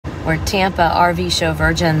We're Tampa RV Show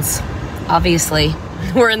virgins. Obviously,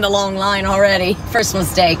 we're in the long line already. First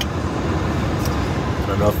mistake. I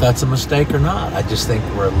don't know if that's a mistake or not. I just think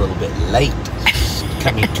we're a little bit late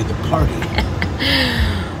coming to the party.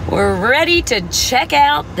 We're ready to check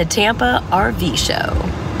out the Tampa RV Show.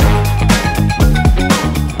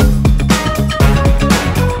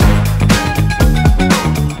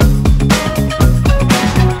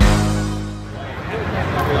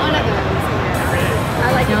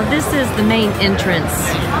 Now this is the main entrance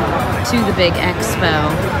to the big expo,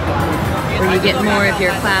 where you get more of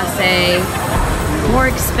your Class A, more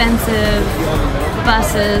expensive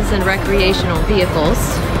buses and recreational vehicles.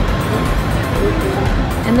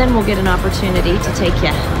 And then we'll get an opportunity to take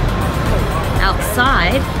you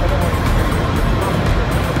outside.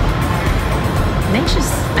 I'm anxious.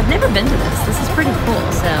 I've never been to this. This is pretty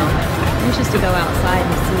cool, so I'm anxious to go outside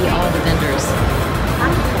and see all the vendors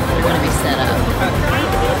that are going to be set up.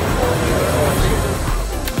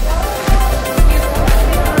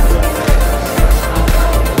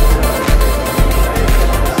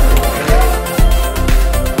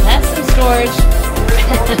 That's some storage.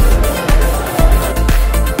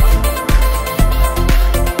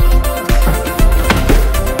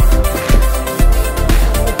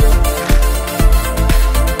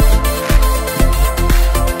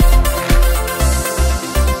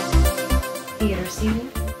 Theater seating.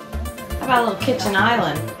 How about a little kitchen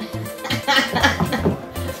island?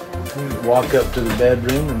 Walk up to the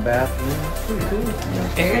bedroom and bathroom. Pretty cool.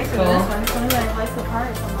 Very cool.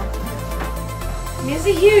 It's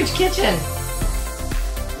a huge kitchen.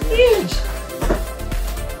 Huge.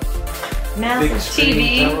 Massive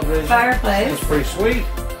TV, fireplace. That's pretty sweet.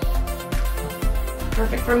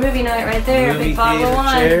 Perfect for movie night right there. Movie Big bottle of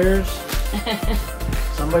wine. chairs.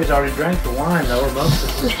 Somebody's already drank the wine though, or most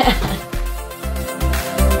of it.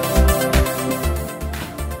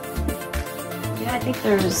 Yeah, I think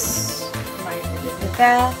there's the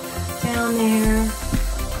bath down there.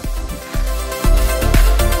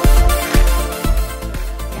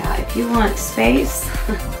 Yeah, if you want space,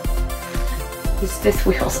 these fifth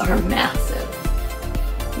wheels are massive.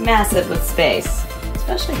 Massive with space,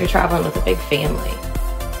 especially if you're traveling with a big family.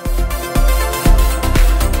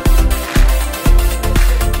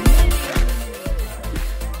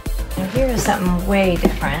 Now here is something way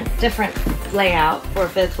different. Different layout for a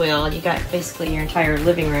fifth wheel. You got basically your entire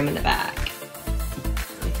living room in the back.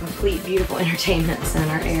 A complete beautiful entertainment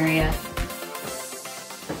center area.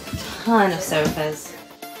 Ton of sofas.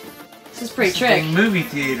 This is pretty trick. Movie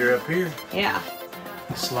theater up here. Yeah.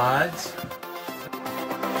 Slides.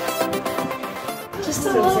 Just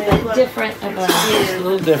a little bit different of a... It's a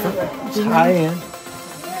little different. It's high end.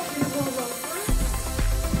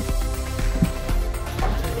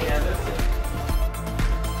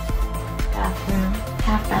 Bathroom.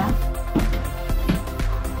 Half bath.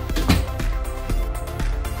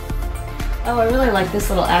 Oh, I really like this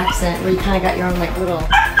little accent where you kind of got your own like little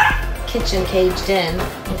kitchen caged in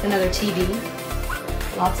with another TV.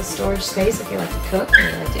 Lots of storage space if you like to cook or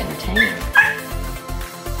you like to entertain.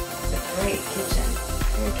 It's a great kitchen.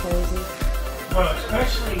 Very cozy. Well,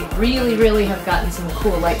 especially Really have gotten some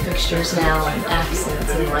cool light fixtures now and accents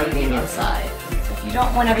and lighting inside. So if you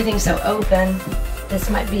don't want everything so open, this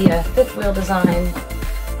might be a fifth wheel design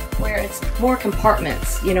where it's more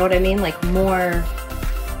compartments, you know what I mean? Like more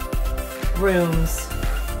rooms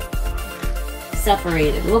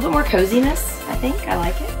separated. A little bit more coziness, I think. I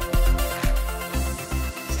like it.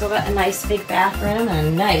 Still got a nice big bathroom and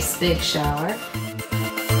a nice big shower.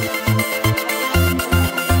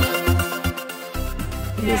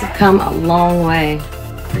 These have come a long way.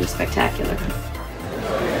 Pretty spectacular.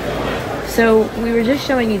 So we were just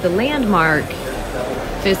showing you the Landmark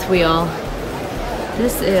fifth wheel.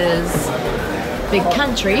 This is Big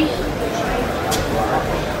Country.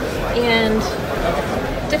 And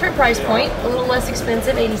different price point, a little less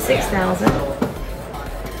expensive, $86,000.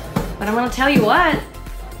 But I'm gonna tell you what,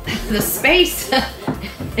 the space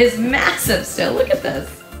is massive still. Look at this.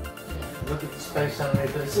 look at the space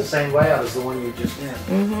underneath it. It's the same layout as the one you just did.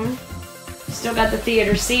 Mm-hmm. Still got the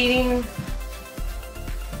theater seating.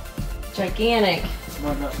 Gigantic.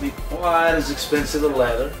 Might not be quite as expensive as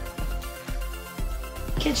leather.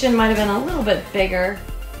 Kitchen might have been a little bit bigger.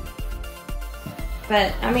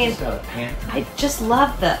 But, I mean, It's got a pantry. I just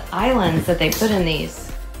love the islands that they put in these.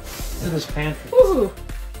 Look at this pantry. Woo!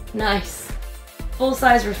 Nice.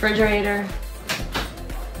 Full-size refrigerator.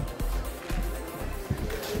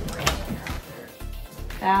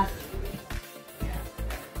 Bath.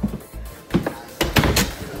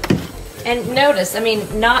 And notice, I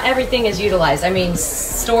mean, not everything is utilized. I mean,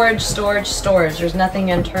 storage. There's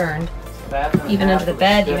nothing unturned. Even under the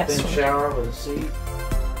bed, you have step-in shower with a seat.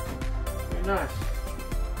 Very nice.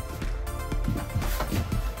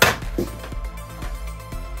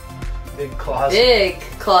 Big closet. Big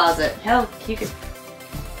closet. Hell, you could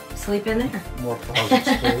sleep in there. More closet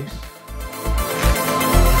space.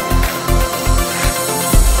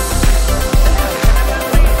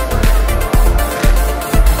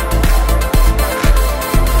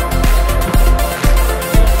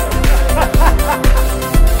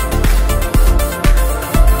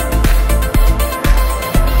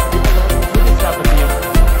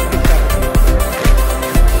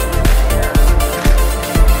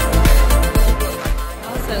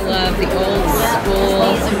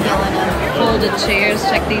 Chairs,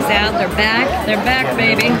 check these out. They're back. They're back,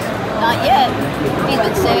 baby. Not yet. He's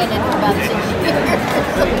been saying it for about 6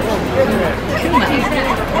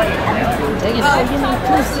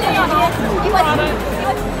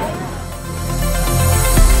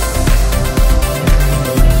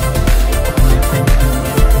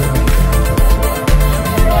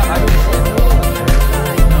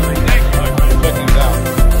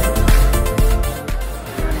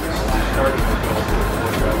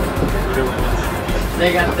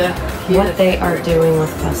 They got the what they are doing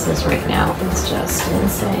with buses right now is just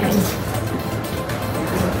insane.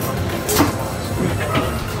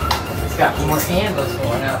 It's got more handles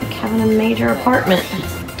going up. Like having a major apartment.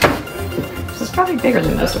 This is probably bigger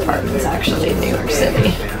than most apartments actually in New York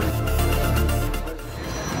City.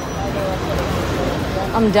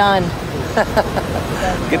 I'm done.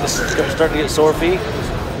 Starting to get sore feet.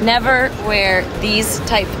 Never wear these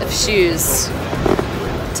type of shoes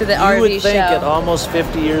to the RV show. You would think at almost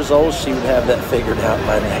 50 years old she would have that figured out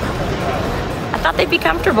by now. I thought they'd be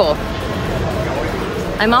comfortable.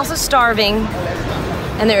 I'm also starving,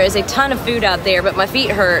 and there is a ton of food out there, but my feet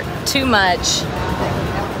hurt too much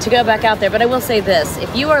to go back out there. But I will say this,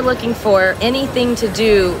 if you are looking for anything to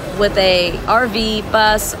do with a RV,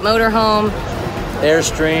 bus, motorhome,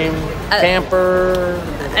 Airstream, camper,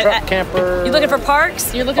 truck camper. You're looking for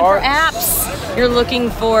parks, you're looking for apps, you're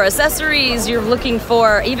looking for accessories, you're looking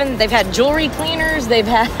for, even they've had jewelry cleaners, they've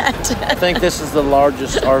had... I think this is the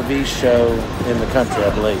largest RV show in the country,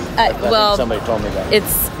 I believe. I think somebody told me that.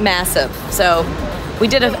 It's massive. So we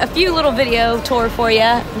did a few little video tour for you,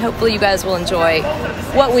 and hopefully you guys will enjoy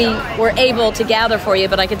what we were able to gather for you.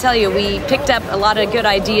 But I can tell you, we picked up a lot of good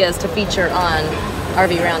ideas to feature on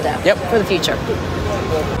RV Roundup for the future.